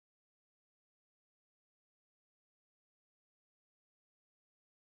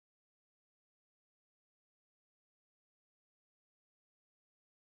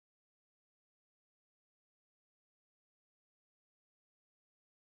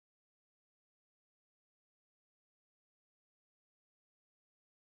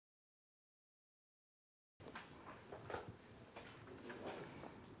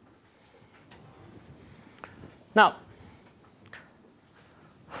Now,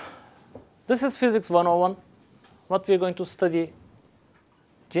 this is Physics 101. What we're going to study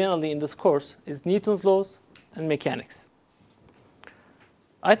generally in this course is Newton's laws and mechanics.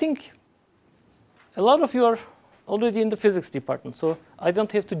 I think a lot of you are already in the physics department, so I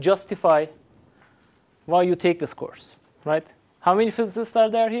don't have to justify why you take this course, right? How many physicists are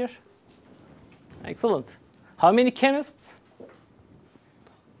there here? Excellent. How many chemists?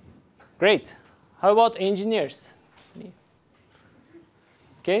 Great. How about engineers?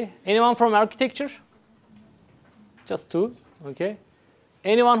 Okay. Anyone from architecture? Just two. Okay.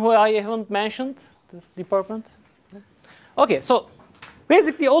 Anyone who I haven't mentioned? This department? Okay. So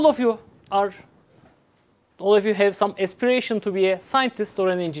basically, all of you have some aspiration to be a scientist or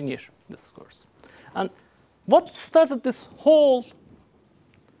an engineer. This course. And what started this whole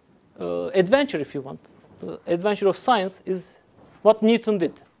adventure, if you want, the adventure of science, is what Newton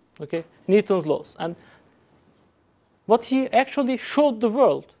did. Okay, Newton's laws. And what he actually showed the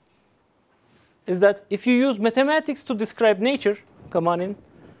world is that if you use mathematics to describe nature, come on in.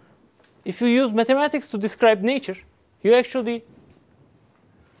 If you use mathematics to describe nature, you actually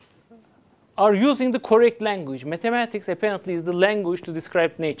are using the correct language. Mathematics apparently is the language to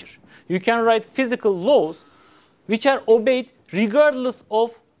describe nature. You can write physical laws which are obeyed regardless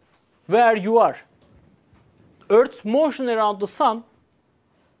of where you are. Earth's motion around the sun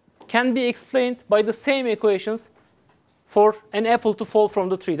can be explained by the same equations for an apple to fall from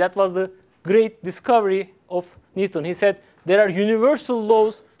the tree. That was the great discovery of Newton. He said there are universal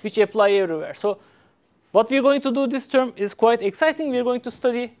laws which apply everywhere. So what we're going to do this term is quite exciting. We're going to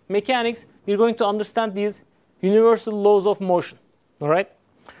study mechanics. We're going to understand these universal laws of motion. All right?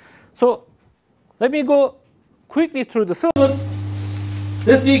 So let me go quickly through the syllabus.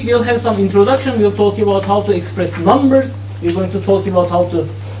 This week we'll have some introduction. We'll talk about how to express numbers. We're going to talk about how to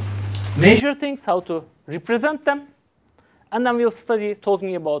measure things, how to represent them. And then we'll study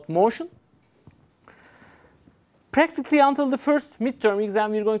talking about motion. Practically until the first midterm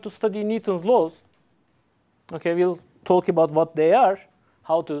exam, we're going to study Newton's laws. Okay, we'll talk about what they are,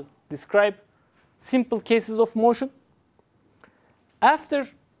 how to describe simple cases of motion. After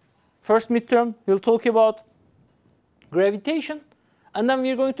first midterm, we'll talk about gravitation. And then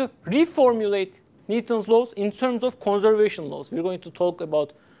we're going to reformulate Newton's laws in terms of conservation laws. We're going to talk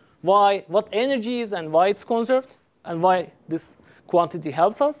about what energy is and why it's conserved and why this quantity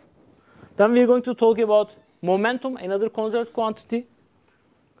helps us. Then we're going to talk about momentum, another conserved quantity.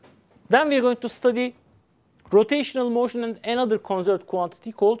 Then we're going to study rotational motion and another conserved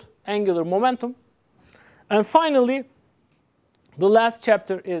quantity called angular momentum. And finally, the last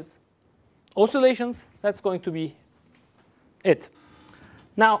chapter is oscillations. That's going to be it.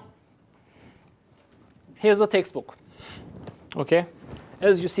 Now, here's the textbook. Okay.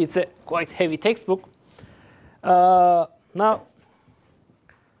 As you see, it's a quite heavy textbook. Now,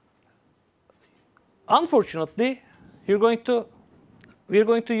 unfortunately, we're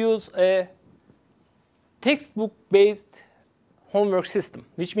going to use a textbook-based homework system,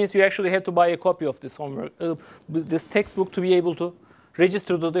 which means you actually have to buy a copy of this homework, this textbook, to be able to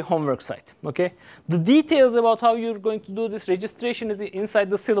register to the homework site. Okay. The details about how you're going to do this registration is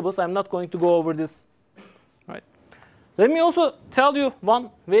inside the syllabus. I'm not going to go over this. Right. Let me also tell you one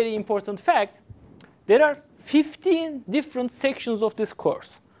very important fact. There are 15 different sections of this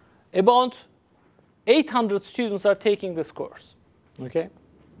course. About 800 students are taking this course. Okay?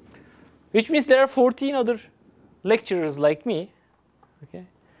 Which means there are 14 other lecturers like me. Okay?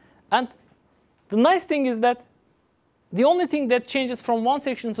 And the nice thing is that the only thing that changes from one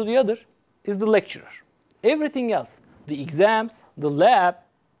section to the other is the lecturer. Everything else, the exams, the lab,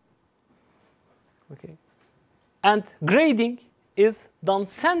 okay, and grading is done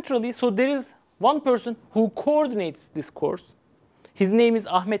centrally. So there is one person who coordinates this course. His name is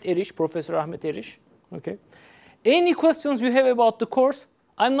Ahmet Eriş, Professor Ahmet Eriş. Okay. Any questions you have about the course,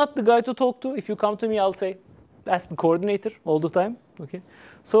 I'm not the guy to talk to. If you come to me, I'll say, that's the coordinator all the time. Okay.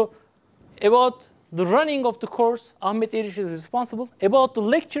 So about the running of the course, Ahmet Eriş is responsible. About the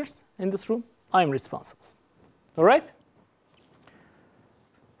lectures in this room, I'm responsible. All right?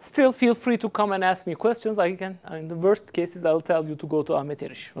 Still, feel free to come and ask me questions. In the worst cases, I'll tell you to go to Ahmet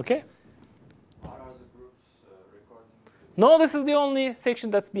Eriş. Okay? Are the groups recording? No, this is the only section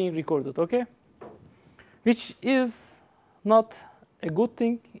that's being recorded. Okay? Which is not a good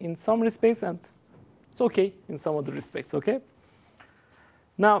thing in some respects, and it's okay in some other respects. Okay?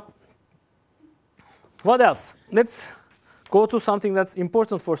 Now, what else? Let's go to something that's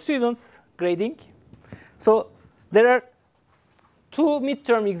important for students, grading. So there are 2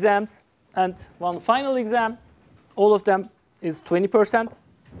 midterm exams and 1 final exam. All of them is 20%.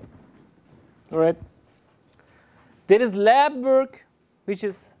 All right. There is lab work, which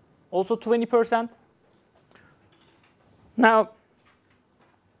is also 20%. Now,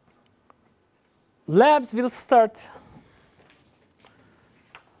 labs will start,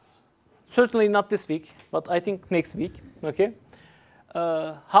 certainly not this week, but I think next week. Okay.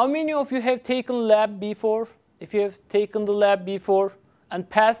 How many of you have taken lab before? If you have taken the lab before and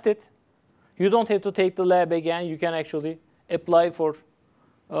passed it, you don't have to take the lab again. You can actually apply for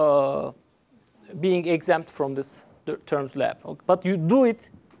being exempt from this terms lab. Okay. But you do it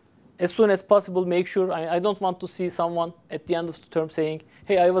as soon as possible. Make sure. I don't want to see someone at the end of the term saying,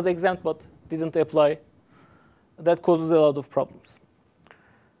 hey, I was exempt but didn't apply. That causes a lot of problems.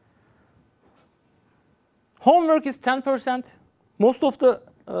 Homework is 10%. Most of the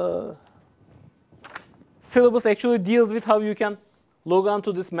syllabus actually deals with how you can log on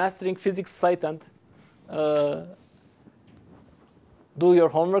to this Mastering Physics site and do your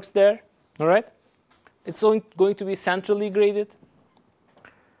homeworks there. All right? It's going to be centrally graded.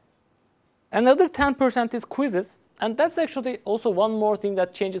 Another 10% is quizzes. And that's actually also one more thing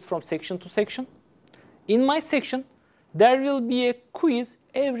that changes from section to section. In my section, there will be a quiz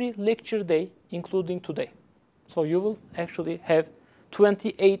every lecture day, including today. So you will actually have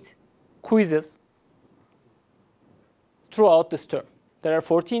 28 quizzes throughout this term. There are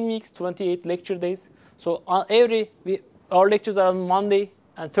 14 weeks, 28 lecture days. So on our lectures are on Monday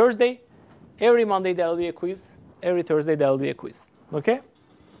and Thursday. Every Monday there will be a quiz. Every Thursday there will be a quiz. Okay?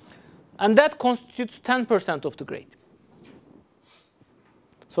 And that constitutes 10% of the grade.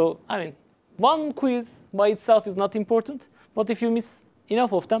 So, I mean, one quiz by itself is not important. But if you miss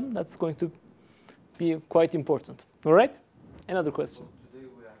enough of them, that's going to be quite important. All right? Another question. So today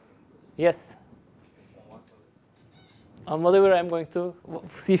we are Yes. on what topic? On whatever I'm going to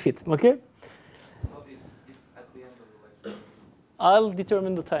see fit. Okay? So it's at the end of the lecture. I'll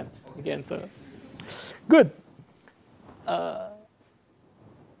determine the time again. So, good.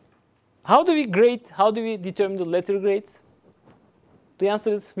 How do we grade? How do we determine the letter grades? The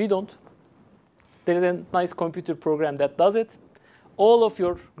answer is we don't. There is a nice computer program that does it. All of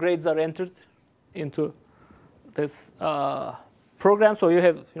your grades are entered into this program, so you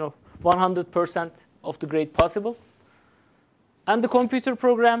have 100% of the grade possible. And the computer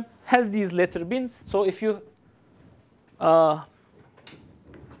program has these letter bins. So if you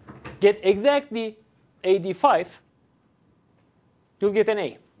get exactly 85, you'll get an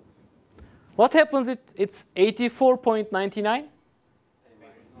A. What happens if it's 84.99?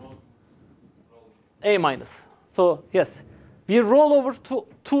 A minus. So yes, we roll over to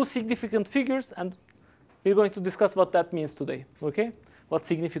two significant figures, and we're going to discuss what that means today. Okay, what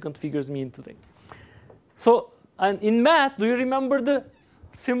significant figures mean today. So, and in math, do you remember the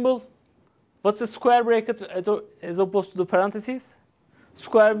symbol? What's the square bracket as opposed to the parentheses?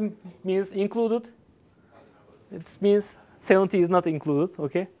 Square means included. It means 70 is not included.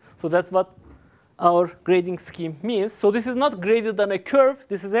 Okay, so that's what our grading scheme means. So this is not graded on a curve.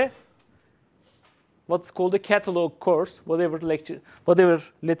 This is a what's called a catalog course. Whatever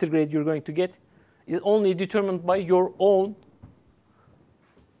letter grade you're going to get is only determined by your own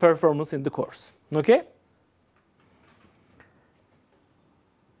performance in the course. Okay?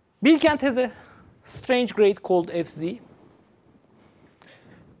 Bilkent has a strange grade called FZ.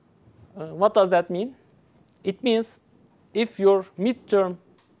 What does that mean? It means if your midterm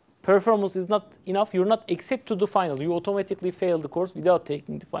performance is not enough, you're not accepted to the final. You automatically fail the course without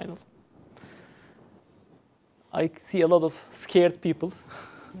taking the final. I see a lot of scared people.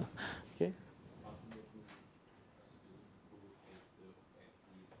 Okay.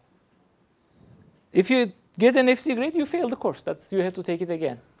 If you get an FC grade, you fail the course. You have to take it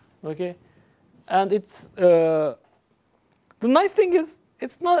again. Okay, and it's the nice thing is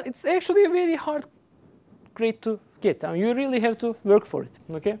it's actually a very hard grade to get. I mean, you really have to work for it.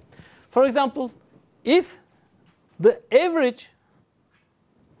 Okay, for example, if the average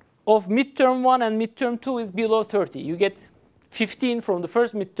of midterm 1 and midterm 2 is below 30, you get 15 from the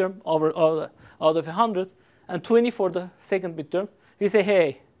first midterm out of 100, and 20 for the second midterm. You say,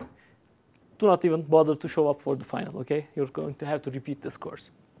 hey, do not even bother to show up for the final. Okay, you're going to have to repeat this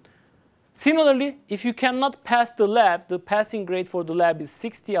course. Similarly, if you cannot pass the lab, the passing grade for the lab is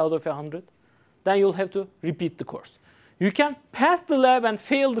 60 out of 100, then you'll have to repeat the course. You can pass the lab and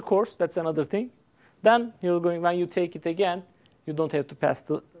fail the course. That's another thing. Then when you take it again, you don't have to pass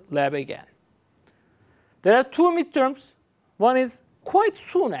the lab again. There are two midterms. One is quite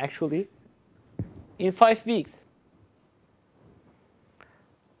soon, actually, in 5 weeks,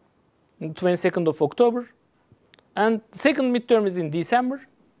 on the 22nd of October. And the second midterm is in December.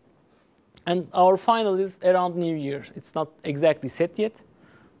 And our final is around New Year. It's not exactly set yet,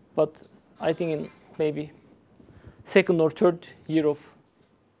 but I think in maybe second or third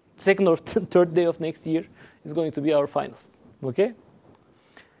day of next year is going to be our finals. Okay?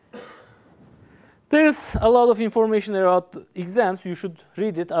 There's a lot of information about exams. You should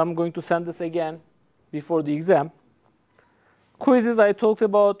read it. I'm going to send this again before the exam. Quizzes I talked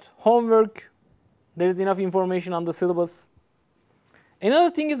about. Homework. There's enough information on the syllabus.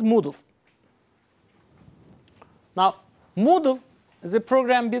 Another thing is Moodle. Now, Moodle is a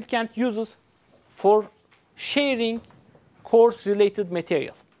program Bilkent uses for sharing course-related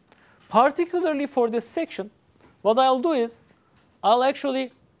material. Particularly for this section, what I'll do is I'll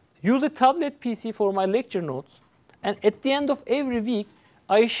actually use a tablet PC for my lecture notes. And at the end of every week,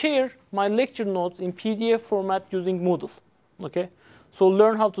 I share my lecture notes in PDF format using Moodle. Okay? So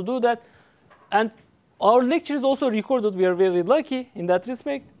learn how to do that. And our lecture is also recorded. We are very lucky in that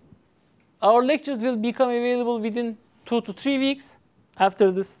respect. Our lectures will become available within 2 to 3 weeks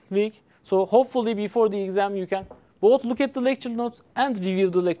after this week. So hopefully before the exam, you can both look at the lecture notes and review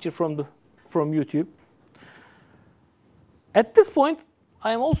the lecture from YouTube. At this point,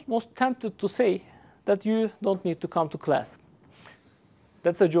 I am almost tempted to say that you don't need to come to class.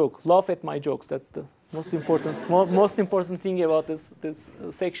 That's a joke. Laugh at my jokes. That's the most important thing about this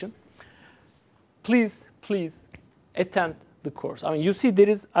section. Please attend the course. I mean, you see,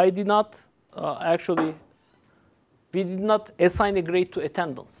 we did not assign a grade to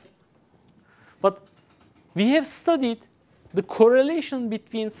attendance. But we have studied the correlation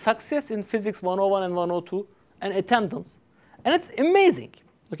between success in Physics 101 and 102 and attendance. And it's amazing.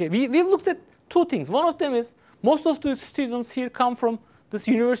 Okay, we've looked at two things. One of them is most of the students here come from this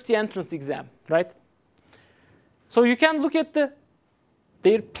university entrance exam, right? So you can look at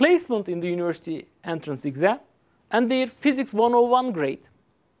their placement in the university entrance exam and their Physics 101 grade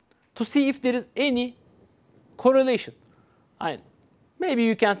to see if there is any correlation. Maybe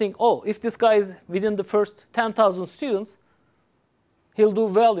you can think, oh, if this guy is within the first 10,000 students, he'll do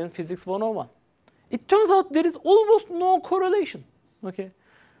well in Physics 101. It turns out there is almost no correlation. Okay,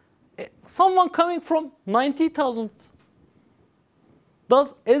 someone coming from 90,000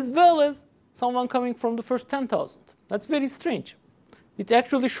 does as well as someone coming from the first 10,000. That's very strange. It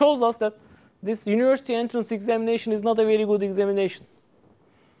actually shows us that this university entrance examination is not a very good examination.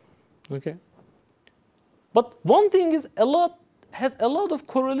 Okay, but one thing has a lot of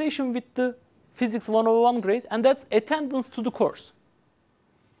correlation with the Physics 101 grade, and that's attendance to the course.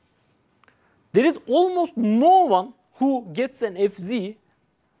 There is almost no one who gets an FZ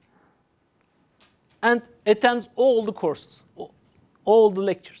and attends all the courses, all the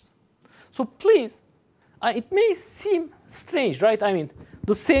lectures. So please, it may seem strange, right? I mean,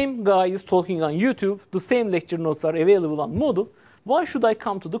 the same guy is talking on YouTube, the same lecture notes are available on Moodle. Why should I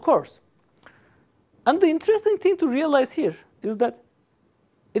come to the course? And the interesting thing to realize here is that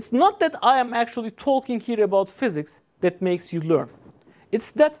it's not that I am actually talking here about physics that makes you learn.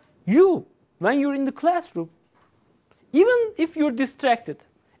 It's that you, when you're in the classroom, even if you're distracted,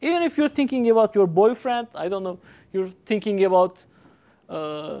 even if you're thinking about your boyfriend, I don't know, you're thinking about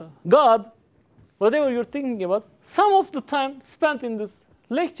God, whatever you're thinking about, some of the time spent in this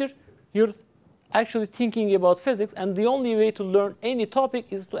lecture, you're actually thinking about physics, and the only way to learn any topic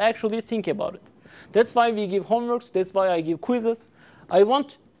is to actually think about it. That's why we give homeworks, that's why I give quizzes. I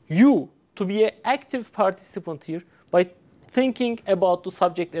want you to be an active participant here by thinking about the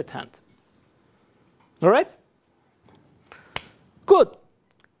subject at hand. All right? Good.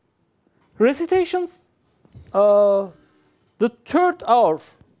 Recitations. The third hour,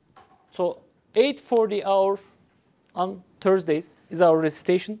 so 8:40 hour on Thursdays is our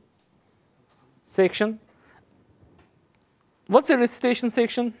recitation section. What's a recitation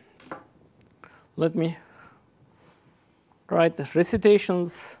section? Let me write. The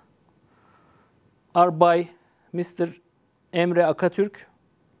recitations are by Mr. Emre Akatürk.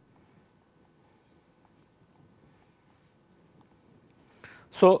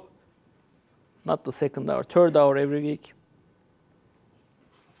 So, not the second hour, third hour every week.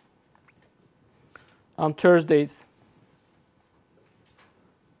 On Thursdays,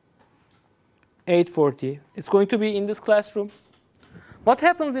 8:40. It's going to be in this classroom. What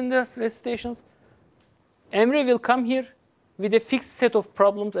happens in the recitations? Emre will come here with a fixed set of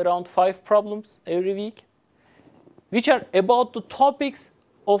problems, around 5 problems every week, which are about the topics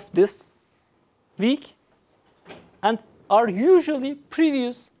of this week and are usually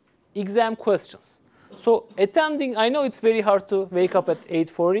previous exam questions. So attending, I know it's very hard to wake up at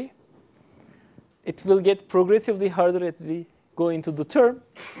 8:40. It will get progressively harder as we go into the term.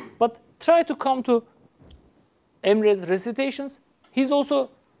 But try to come to Emre's recitations. He's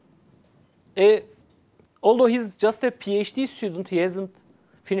also, although he's just a PhD student, he hasn't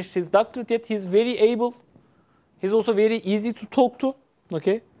finished his doctorate yet, he's very able. He's also very easy to talk to.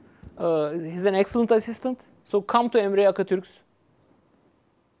 Okay, he's an excellent assistant. So come to Emre Akatürk's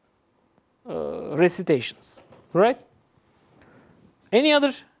recitations, right? Any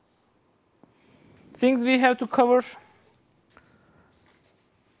other things we have to cover?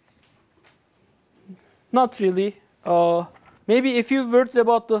 Not really. Maybe a few words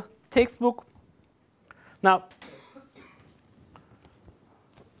about the textbook. Now,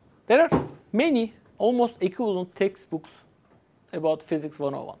 there are many almost equivalent textbooks about Physics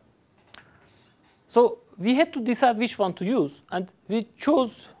 101. So we had to decide which one to use, and we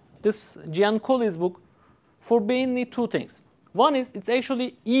chose this Giancoli's book for mainly two things. One is it's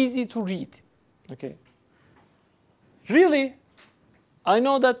actually easy to read. Okay. Really, I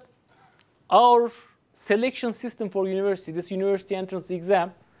know that our selection system for university, this university entrance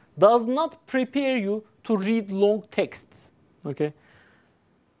exam, does not prepare you to read long texts. Okay.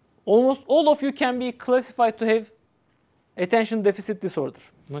 Almost all of you can be classified to have attention deficit disorder.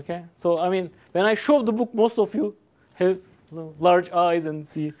 Okay. So I mean, when I show the book, most of you have large eyes and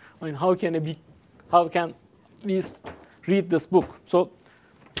see, I mean, how can we read this book? So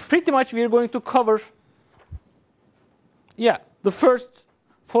pretty much we are going to cover, the first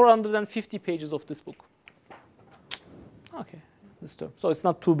 450 pages of this book. Okay, this term. So it's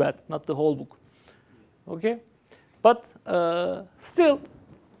not too bad, not the whole book. Okay, but still,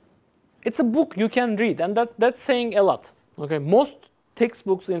 it's a book you can read, and that's saying a lot. Okay, most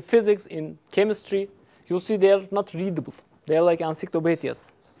textbooks in physics, in chemistry, you'll see they are not readable. They are like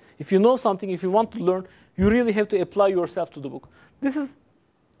encyclopedias. If you know something, if you want to learn, you really have to apply yourself to the book. This is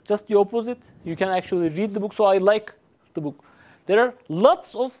just the opposite. You can actually read the book, so I like the book. There are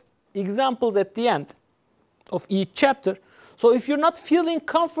lots of examples at the end of each chapter. So if you're not feeling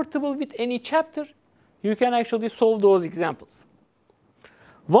comfortable with any chapter, you can actually solve those examples.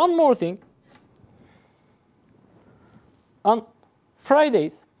 One more thing. On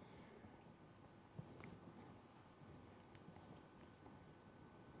Fridays,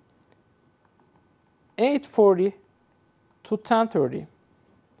 (8:40 to 10:30)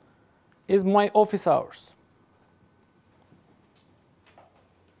 is my office hours.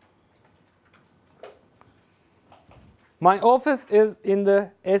 My office is in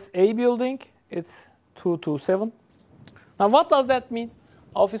the SA building. It's 227. Now, what does that mean,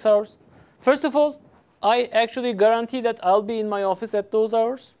 office hours? First of all, I actually guarantee that I'll be in my office at those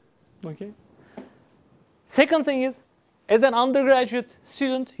hours. Okay. Second thing is, as an undergraduate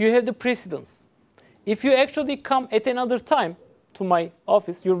student, you have the precedence. If you actually come at another time to my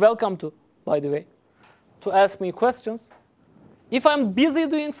office, you're welcome to, by the way, to ask me questions. If I'm busy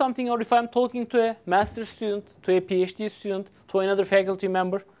doing something, or if I'm talking to a master's student, to a PhD student, to another faculty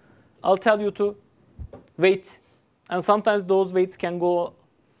member, I'll tell you to wait. And sometimes those waits can go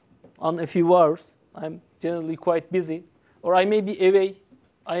on a few hours. I'm generally quite busy. Or I may be away.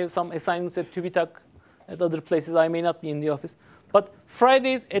 I have some assignments at TÜBİTAK, at other places. I may not be in the office. But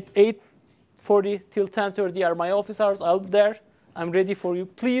Fridays at 8:40 till 10:30 are my office hours. I'll be there. I'm ready for you.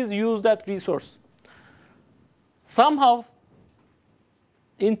 Please use that resource. Somehow,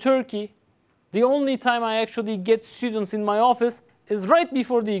 in Turkey, the only time I actually get students in my office is right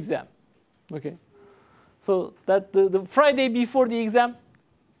before the exam. Okay. So that the Friday before the exam,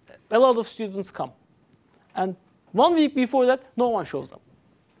 a lot of students come. And 1 week before that, no one shows up.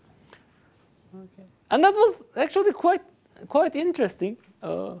 Okay. And that was actually quite interesting.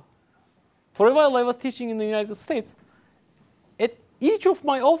 For a while, I was teaching in the United States. At each of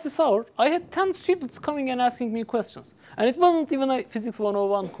my office hours, I had 10 students coming and asking me questions. And it wasn't even a Physics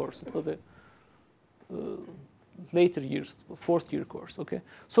 101 course. It was a later years, 4th year course. Okay.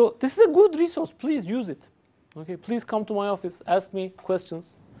 So this is a good resource. Please use it. Okay. Please come to my office. Ask me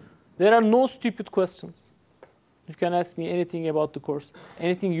questions. There are no stupid questions. You can ask me anything about the course,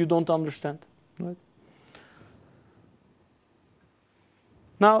 anything you don't understand. Right?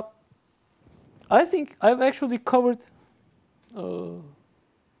 Now, I think I've actually covered.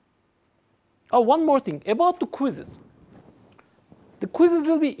 One more thing about the quizzes. The quizzes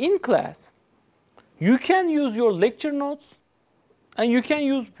will be in class. You can use your lecture notes, and you can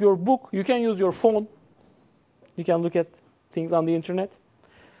use your book. You can use your phone. You can look at things on the internet.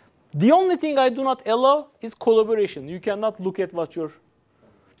 The only thing I do not allow is collaboration. You cannot look at what your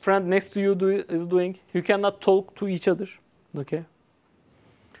friend next to you is doing. You cannot talk to each other. Okay.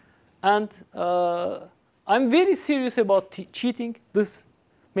 And I'm very serious about cheating. This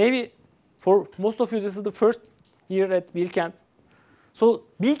maybe for most of you, this is the first year at Bilkent. So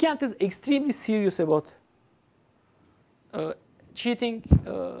Bilkent is extremely serious about cheating.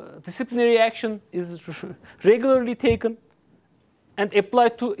 Disciplinary action is regularly taken and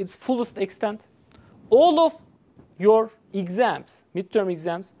applied to its fullest extent. All of your exams, midterm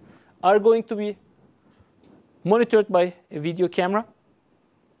exams, are going to be monitored by a video camera.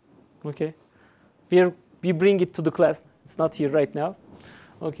 Okay, we bring it to the class. It's not here right now.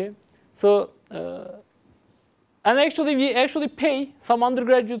 Okay, so and actually we actually pay some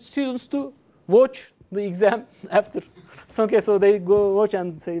undergraduate students to watch the exam after. So, okay, so they go watch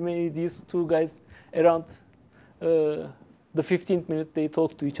and say maybe these two guys around the 15th minute they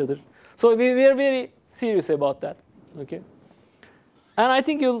talk to each other. So we are very serious about that. Okay, and I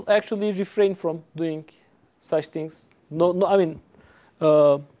think you'll actually refrain from doing such things. No, I mean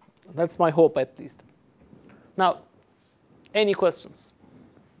that's my hope at least. Now, any questions?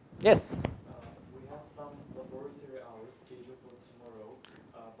 Yes. We have some laboratory hours scheduled for tomorrow,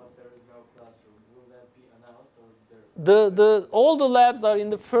 but there is no classroom. Will that be announced, or there? All the labs are in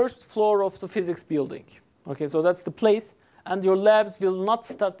the first floor of the physics building. Okay, so that's the place, and your labs will not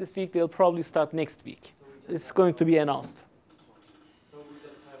start this week. They'll probably start next week. So it's going to be announced. So we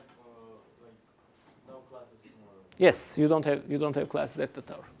just have like no classes tomorrow. Yes, you don't have classes at the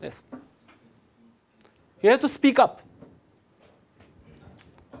tower. Yes. You have to speak up.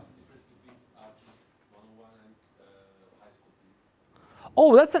 What's the difference between PHYS 101 and high school physics?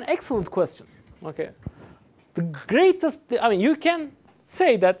 Oh, that's an excellent question. Okay. The greatest, I mean, you can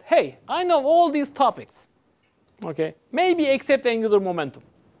say that, hey, I know all these topics. Okay, maybe except angular momentum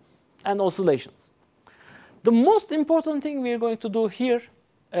and oscillations. The most important thing we're going to do here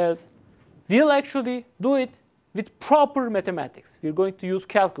is we'll actually do it with proper mathematics. We're going to use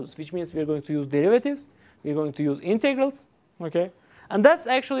calculus, which means we're going to use derivatives. We're going to use integrals. Okay, and that's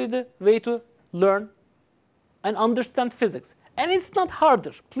actually the way to learn and understand physics. And it's not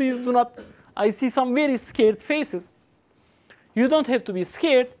harder. Please do not. I see some very scared faces. You don't have to be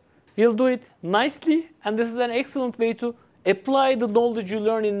scared. We'll do it nicely, and this is an excellent way to apply the knowledge you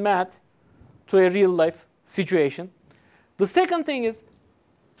learn in math to a real-life situation. The second thing is,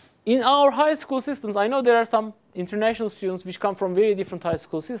 in our high school systems, I know there are some international students which come from very different high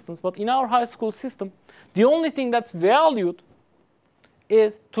school systems, but in our high school system, the only thing that's valued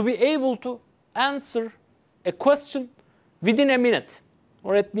is to be able to answer a question within a minute,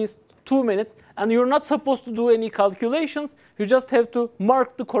 or at least 2 minutes, and you're not supposed to do any calculations. You just have to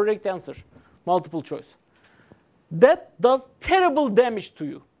mark the correct answer, multiple choice. That does terrible damage to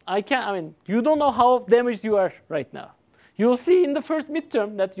you. I mean, you don't know how damaged you are right now. You'll see in the first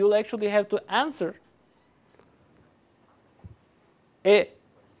midterm that you'll actually have to answer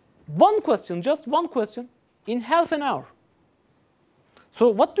one question, just one question, in half an hour. So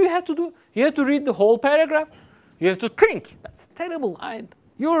what do you have to do? You have to read the whole paragraph. You have to think. That's terrible.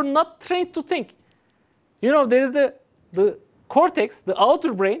 You're not trained to think. You know, there is the cortex, the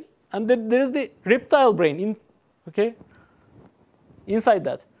outer brain, and then there is the reptile brain inside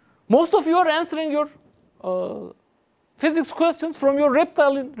that. Most of you are answering your physics questions from your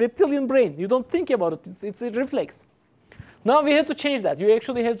reptilian brain. You don't think about it. It's a reflex. Now we have to change that. You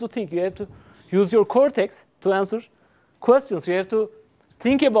actually have to think. You have to use your cortex to answer questions. You have to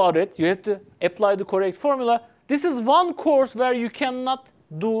think about it. You have to apply the correct formula. This is one course where you cannot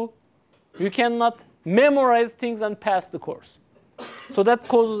memorize things and pass the course. So that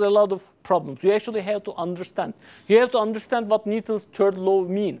causes a lot of problems. You actually have to understand. You have to understand what Newton's third law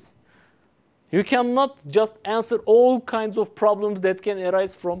means. You cannot just answer all kinds of problems that can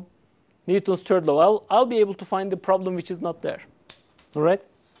arise from Newton's third law. I'll be able to find the problem which is not there. All right?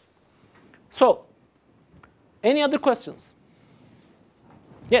 So, any other questions?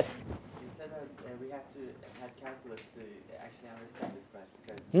 Yes? You said that we have to have calculus to actually understand this class.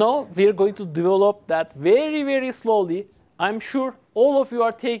 Because No, we're going to develop that very, very slowly. I'm sure all of you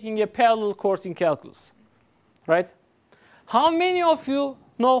are taking a parallel course in calculus, right? How many of you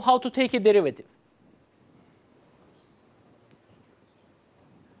know how to take a derivative?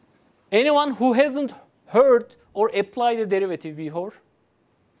 Anyone who hasn't heard or applied a derivative before?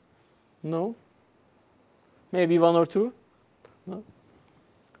 No? Maybe one or two? No?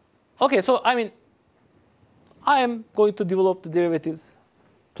 Okay, so I mean, I am going to develop the derivatives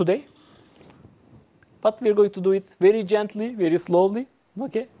today. But we're going to do it very gently, very slowly.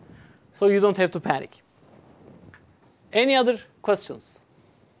 Okay? So you don't have to panic. Any other questions?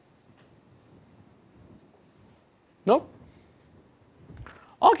 No?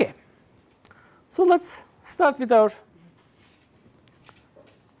 Okay. So let's start with our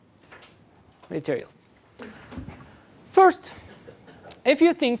material. First, a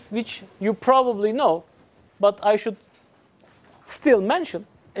few things which you probably know, but I should still mention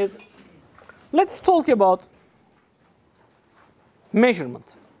is, let's talk about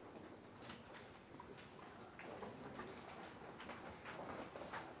measurement.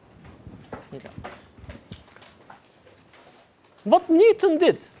 Okay. what Newton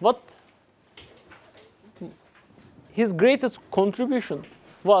did, what his greatest contribution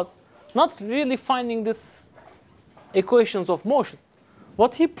was not really finding these equations of motion.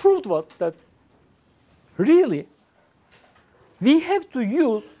 What he proved was that really we have to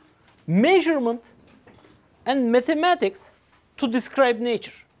use measurement and mathematics to describe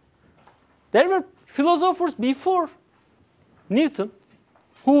nature. There were philosophers before Newton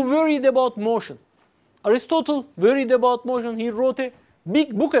who worried about motion. Aristotle worried about motion. He wrote a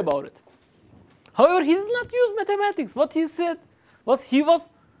big book about it. However, he did not use mathematics. What he said was he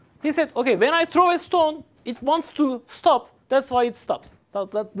said, okay, when I throw a stone, it wants to stop. That's why it stops. So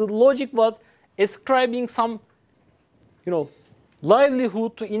that the logic was ascribing some,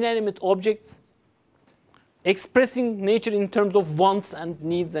 livelihood to inanimate objects, expressing nature in terms of wants and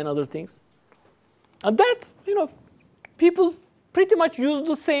needs and other things. And that, people pretty much used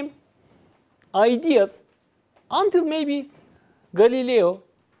the same ideas until maybe Galileo,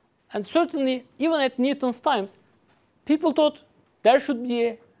 and certainly even at Newton's times, people thought there should be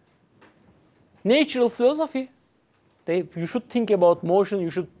a natural philosophy. You should think about motion, you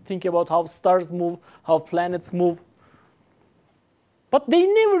should think about how stars move, how planets move. But they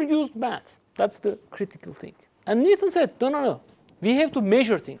never used math. That's the critical thing. And Newton said, no. We have to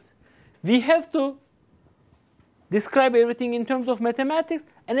measure things. We have to describe everything in terms of mathematics.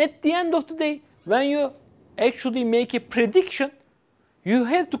 And at the end of the day, when you actually make a prediction, you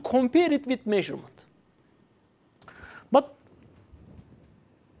have to compare it with measurement. But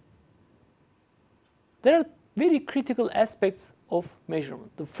there are very critical aspects of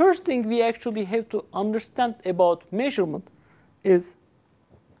measurement. The first thing we actually have to understand about measurement is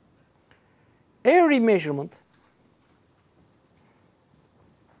every measurement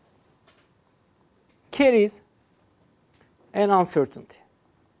carries an uncertainty.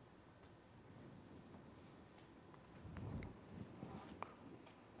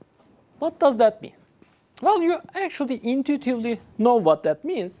 What does that mean? Well, you actually intuitively know what that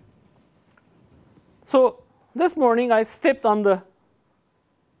means. So this morning I stepped on the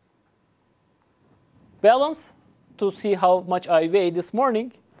balance to see how much I weigh this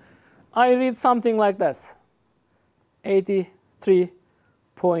morning. I read something like this,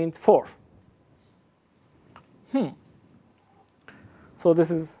 83.4. So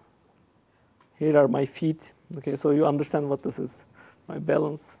here are my feet. Okay, so you understand what this is, my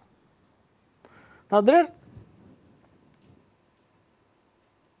balance. Now there's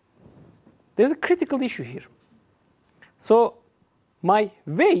a critical issue here. So my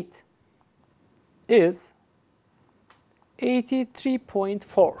weight is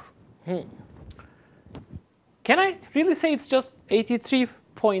 83.4. Can I really say it's just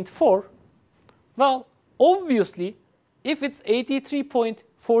 83.4? Well, obviously, if it's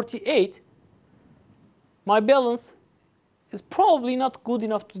 83.48, my balance is probably not good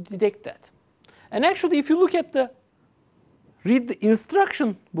enough to detect that. And actually, if you look at read the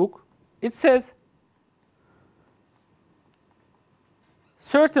instruction book, it says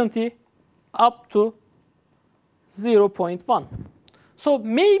certainty up to 0.1. So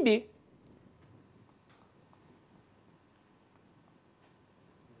maybe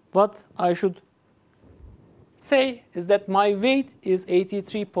what I should say is that my weight is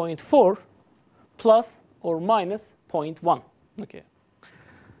 83.4 plus or minus 0.1. Okay.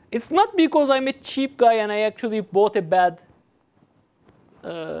 It's not because I'm a cheap guy and I actually bought a bad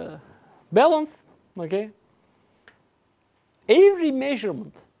balance. Okay. Every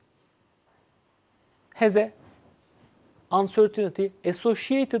measurement has an uncertainty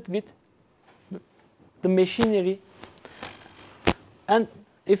associated with the machinery. And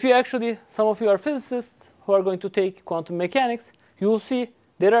if you actually, some of you are physicists who are going to take quantum mechanics, you will see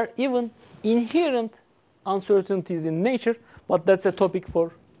there are even inherent uncertainties in nature, but that's a topic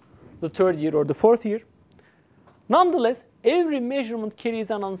for the third year or the fourth year. Nonetheless, every measurement carries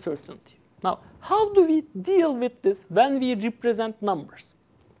an uncertainty. Now, how do we deal with this when we represent numbers?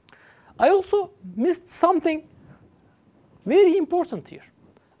 I also missed something very important here.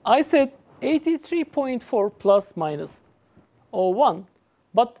 I said 83.4 plus minus 0.1,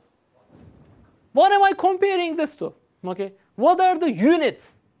 but what am I comparing this to? Okay, what are the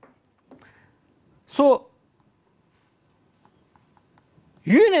units? So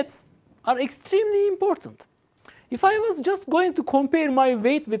units are extremely important. If I was just going to compare my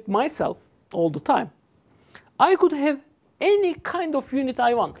weight with myself all the time, I could have any kind of unit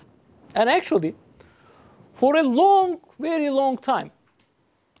I want. And actually, for a long, very long time,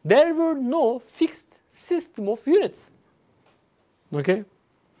 there were no fixed system of units. Okay?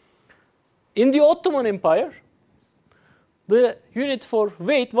 In the Ottoman Empire, the unit for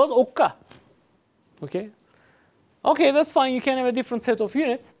weight was okka. Okay? Okay, that's fine. You can have a different set of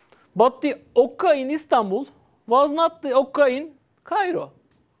units. But the okka in Istanbul was not the okka in Cairo.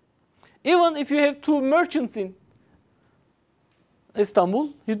 Even if you have two merchants in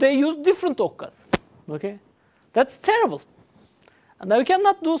Istanbul, they use different okkas. Okay, that's terrible. And I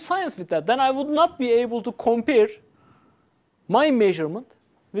cannot do science with that. Then I would not be able to compare my measurement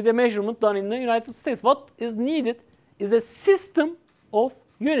with a measurement done in the United States. What is needed is a system of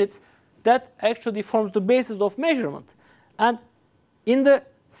units that actually forms the basis of measurement. And in the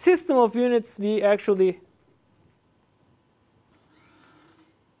system of units we actually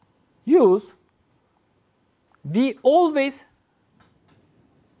use, we always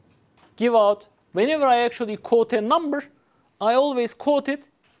give out, whenever I actually quote a number, I always quote it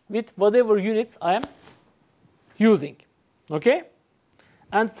with whatever units I am using. Okay?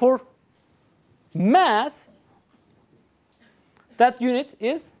 And for mass, that unit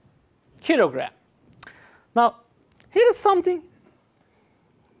is kilogram. Now, here is something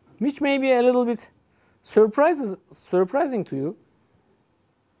which may be a little bit surprising to you.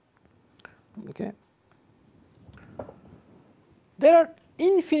 Okay. There are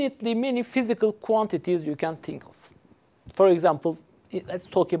infinitely many physical quantities you can think of. For example, let's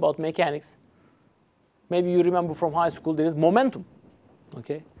talk about mechanics. Maybe you remember from high school, there is momentum.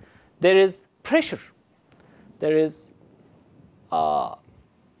 Okay. There is pressure. There is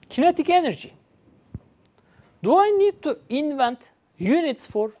kinetic energy. Do I need to invent units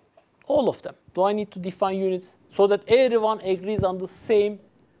for all of them? Do I need to define units so that everyone agrees on the same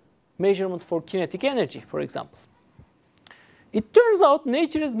measurement for kinetic energy, for example? It turns out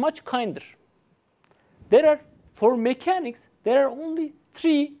nature is much kinder. For mechanics, there are only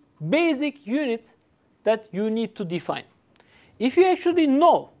 3 basic units that you need to define. If you actually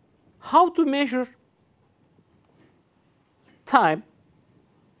know how to measure time,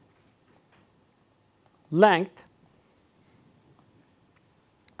 length,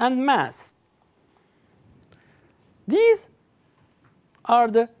 and mass, these are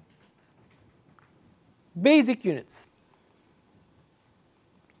the basic units.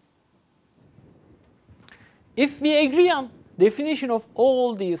 If we agree on definition of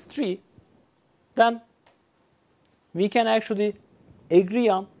all these 3, then we can actually agree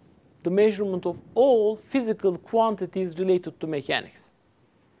on the measurement of all physical quantities related to mechanics.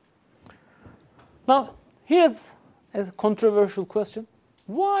 Now, here's a controversial question.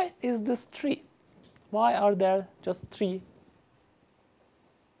 Why is this 3? Why are there just 3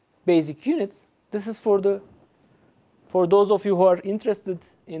 basic units? This is for those of you who are interested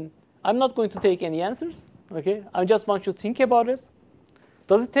in. I'm not going to take any answers. Okay, I just want you to think about this.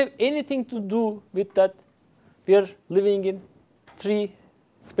 Does it have anything to do with that we are living in 3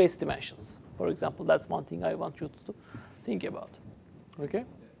 space dimensions? For example, that's one thing I want you to think about. Okay.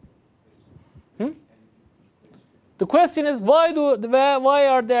 The question is, why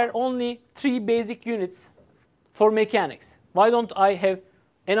are there only 3 basic units for mechanics? Why don't I have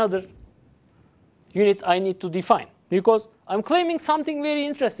another unit I need to define? Because I'm claiming something very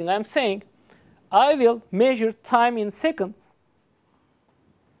interesting. I'm saying I will measure time in seconds,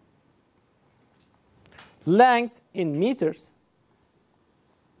 length in meters,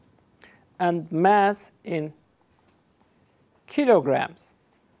 and mass in kilograms.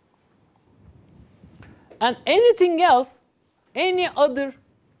 And anything else, any other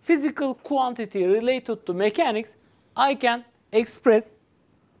physical quantity related to mechanics, I can express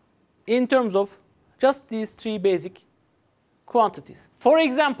in terms of just these 3 basic quantities. For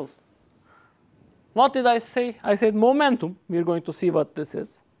example, what did I say? I said momentum. We're going to see what this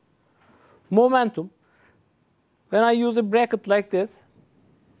is. Momentum. When I use a bracket like this,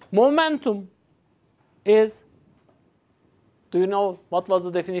 momentum is, do you know what was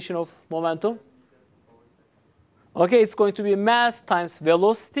the definition of momentum? Okay, it's going to be mass times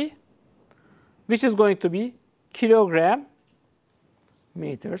velocity, which is going to be kilogram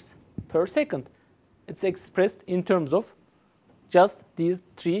meters per second. It's expressed in terms of just these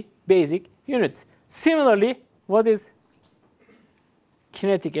 3 basic units. Similarly, what is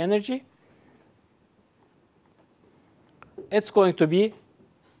kinetic energy? It's going to be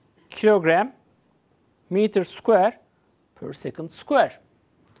kilogram meter square per second square.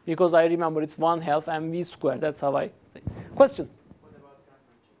 Because I remember it's 1/2 mv square. That's how I say. Question? What about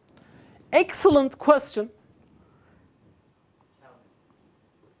temperature? Excellent question.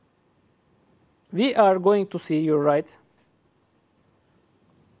 We are going to see, you're right.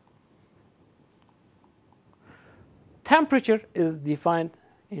 Temperature is defined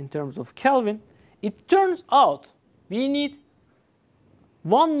in terms of Kelvin. It turns out we need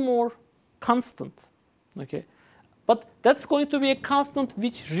one more constant. Okay? But that's going to be a constant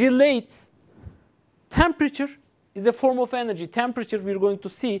which relates temperature is a form of energy. Temperature, we're going to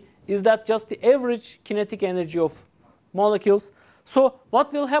see, is that just the average kinetic energy of molecules. So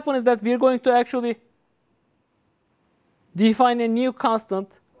what will happen is that we're going to actually define a new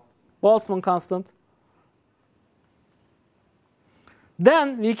constant, Boltzmann constant.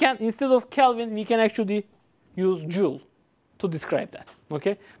 Then we can, instead of Kelvin, we can actually use Joule to describe that.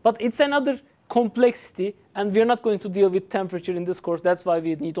 Okay? But it's another complexity, and we're not going to deal with temperature in this course. That's why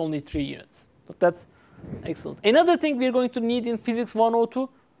we need only 3 units. But that's excellent. Another thing we're going to need in physics 102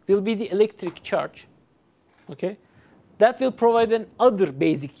 will be the electric charge. Okay? That will provide an other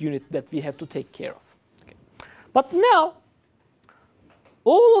basic unit that we have to take care of. Okay. But now,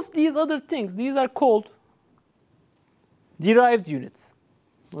 all of these other things, these are called derived units.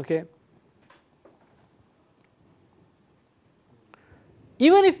 Okay?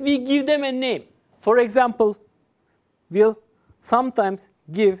 Even if we give them a name, for example, we'll sometimes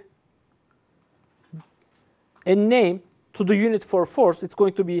give a name to the unit for force. It's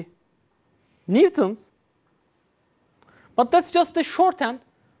going to be newtons. But that's just a shorthand.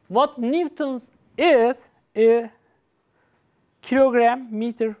 What newtons is a kilogram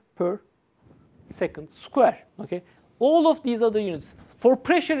meter per second square. Okay? All of these other units. For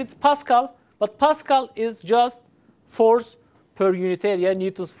pressure, it's Pascal, but Pascal is just force per unit area,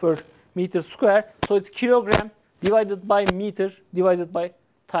 newtons per meter square. So it's kilogram divided by meter divided by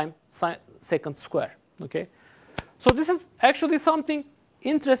time second square. Okay? So this is actually something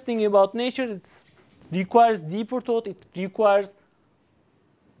interesting about nature. It requires deeper thought. It requires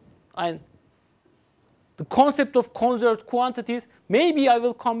the concept of conserved quantities. Maybe I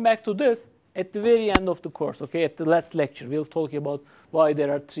will come back to this at the very end of the course. Okay, at the last lecture, we'll talk about why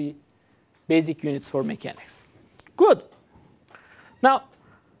there are 3 basic units for mechanics. Good. Now,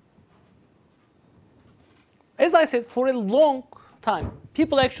 as I said, for a long time,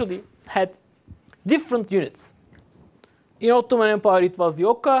 people actually had different units. In Ottoman Empire, it was the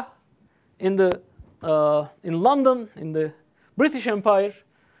oka. In London, in the British Empire,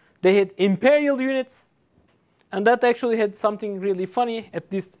 they had imperial units. And that actually had something really funny,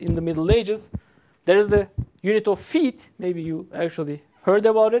 at least in the Middle Ages. There is the unit of feet. Maybe you actually heard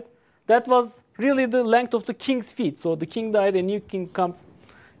about it. That was really the length of the king's feet. So the king died, a new king comes,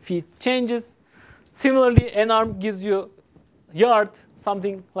 feet changes. Similarly, an arm gives you yard,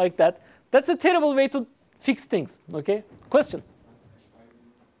 something like that. That's a terrible way to fix things. Okay? Question?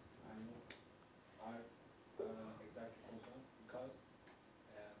 Exactly concerned because,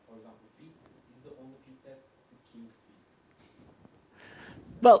 for example, feet is the only feet that the king's feet.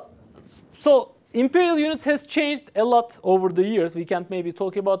 Well, so imperial units has changed a lot over the years. We can't maybe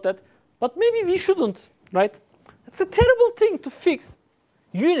talk about that. But maybe we shouldn't, right? It's a terrible thing to fix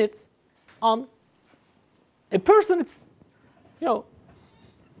units on a person. It's,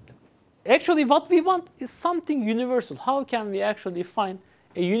 actually what we want is something universal. How can we actually find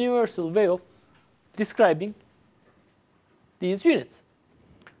a universal way of describing these units?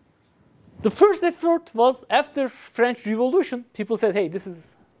 The first effort was after French Revolution. People said, hey, this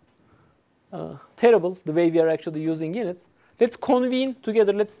is terrible, the way we are actually using units. Let's convene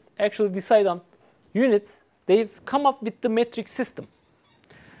together. Let's actually decide on units. They've come up with the metric system.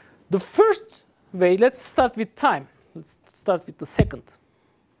 The first way, let's start with time. Let's start with the second.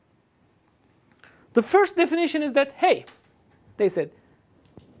 The first definition is that, hey, they said,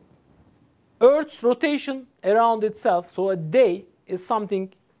 Earth's rotation around itself, so a day is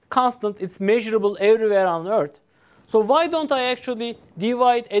something constant. It's measurable everywhere on Earth. So why don't I actually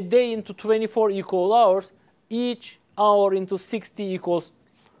divide a day into 24 equal hours, each hour into 60 equals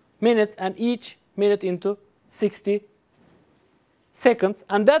minutes, and each minute into 60 seconds.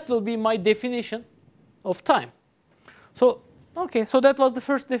 And that will be my definition of time. So, okay, so that was the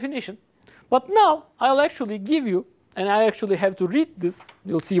first definition. But now I'll actually give you, and I actually have to read this.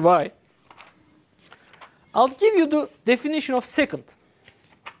 You'll see why. I'll give you the definition of second.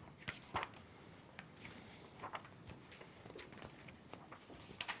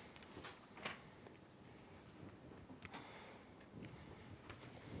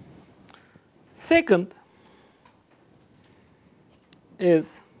 Second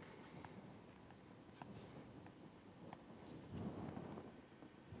is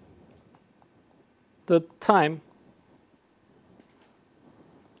the time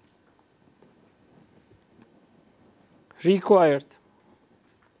required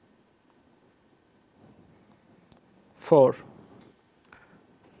for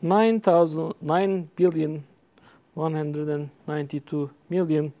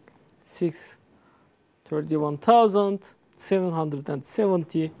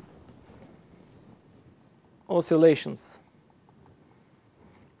 9,192,631,770 oscillations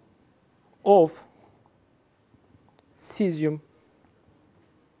of cesium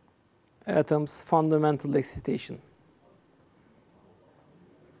atoms fundamental excitation.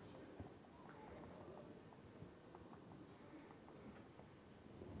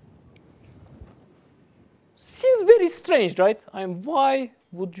 Seems very strange, right? Why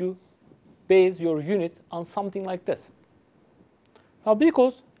would you base your unit on something like this? Now,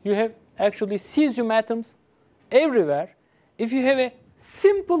 because you have actually cesium atoms everywhere. If you have a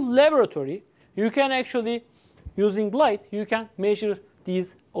simple laboratory, you can actually, using light, you can measure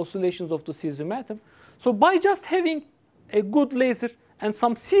these oscillations of the cesium atom. So by just having a good laser and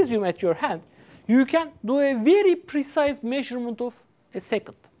some cesium at your hand, you can do a very precise measurement of a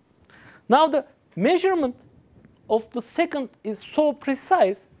second. Now the measurement of the second is so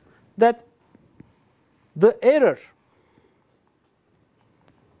precise that the error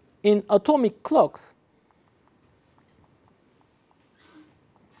in atomic clocks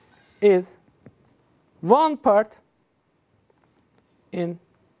is 1 part in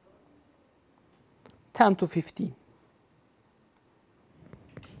 10 to 15.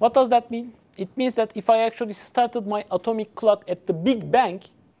 What does that mean? It means that if I actually started my atomic clock at the Big Bang,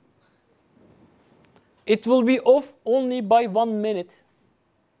 it will be off only by 1 minute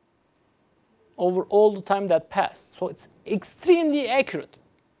over all the time that passed. So it's extremely accurate.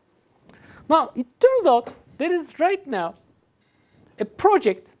 Now, it turns out there is right now a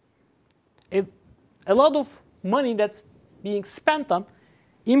project, a lot of money that's being spent on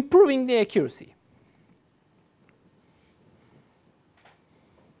improving the accuracy.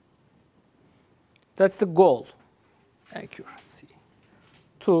 That's the goal, accuracy,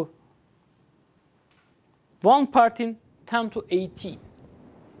 to 1 part in 10 to 18.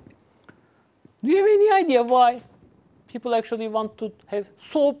 Do you have any idea why people actually want to have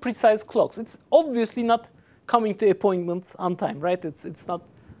so precise clocks? It's obviously not coming to appointments on time, right? It's not.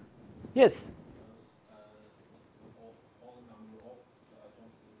 Yes?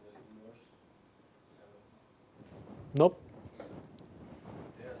 Nope.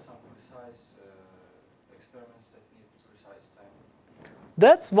 There are some precise experiments that need precise time.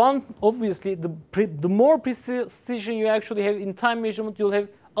 That's one, obviously, the more precision you actually have in time measurement, you'll have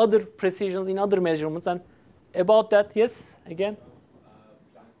other precisions in other measurements. And about that, yes, again?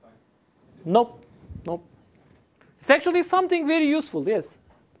 Nope, nope. It's actually something very useful, yes.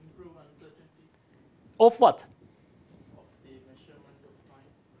 Improve uncertainty Of what? of the measurement of time.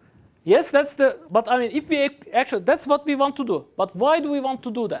 Yes, that's the, but I mean, if we actually, that's what we want to do. But why do we want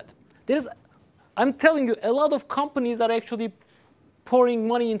to do that? I'm telling you, a lot of companies are actually pouring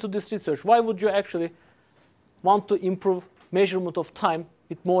money into this research. Why would you actually want to improve measurement of time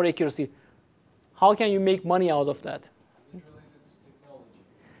with more accuracy? How can you make money out of that? Is it related to technology?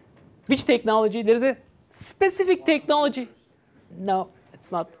 Which technology? There is a specific technology. No,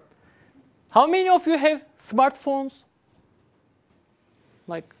 it's not. How many of you have smartphones?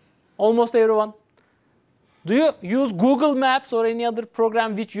 Like almost everyone. Do you use Google Maps or any other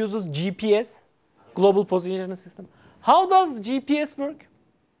program which uses GPS, Global Positioning System? How does GPS work?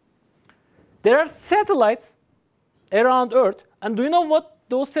 There are satellites around Earth. And do you know what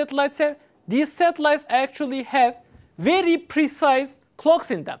those satellites have? These satellites actually have very precise clocks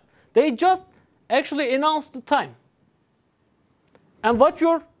in them. They just actually announce the time. And what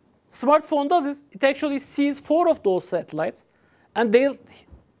your smartphone does is it actually sees 4 of those satellites. And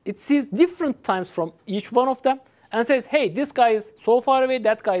it sees different times from each one of them. And says, hey, this guy is so far away.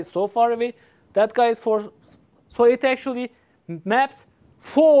 That guy is so far away. That guy is so it actually maps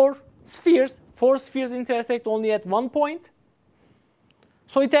 4 spheres. 4 spheres intersect only at 1 point.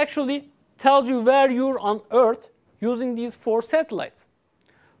 So it actually tells you where you're on Earth using these 4 satellites.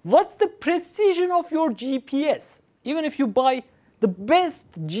 What's the precision of your GPS? Even if you buy the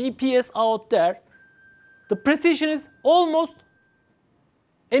best GPS out there, the precision is almost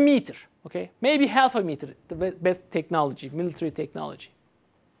a meter, okay? Maybe half a meter, the best technology, military technology.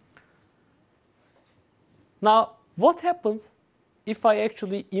 Now, what happens if I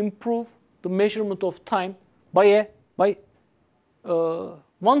actually improve the measurement of time by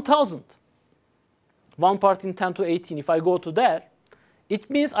 1,000? 1 part in 10 to 18. If I go to that, it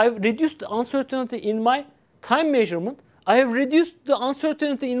means I've reduced the uncertainty in my time measurement. I have reduced the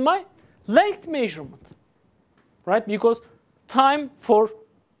uncertainty in my length measurement, right? Because time for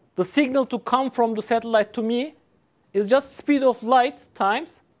the signal to come from the satellite to me is just speed of light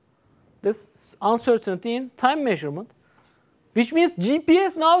times this uncertainty in time measurement, which means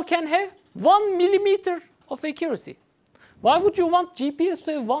GPS now can have 1 millimeter of accuracy. Why would you want GPS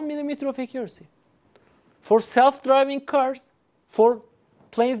to have 1 millimeter of accuracy? For self-driving cars, for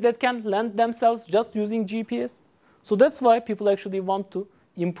planes that can land themselves just using GPS. So that's why people actually want to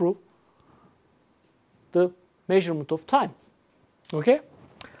improve the measurement of time. Okay?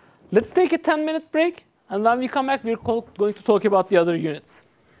 Let's take a 10-minute break, and when we come back, we're going to talk about the other units.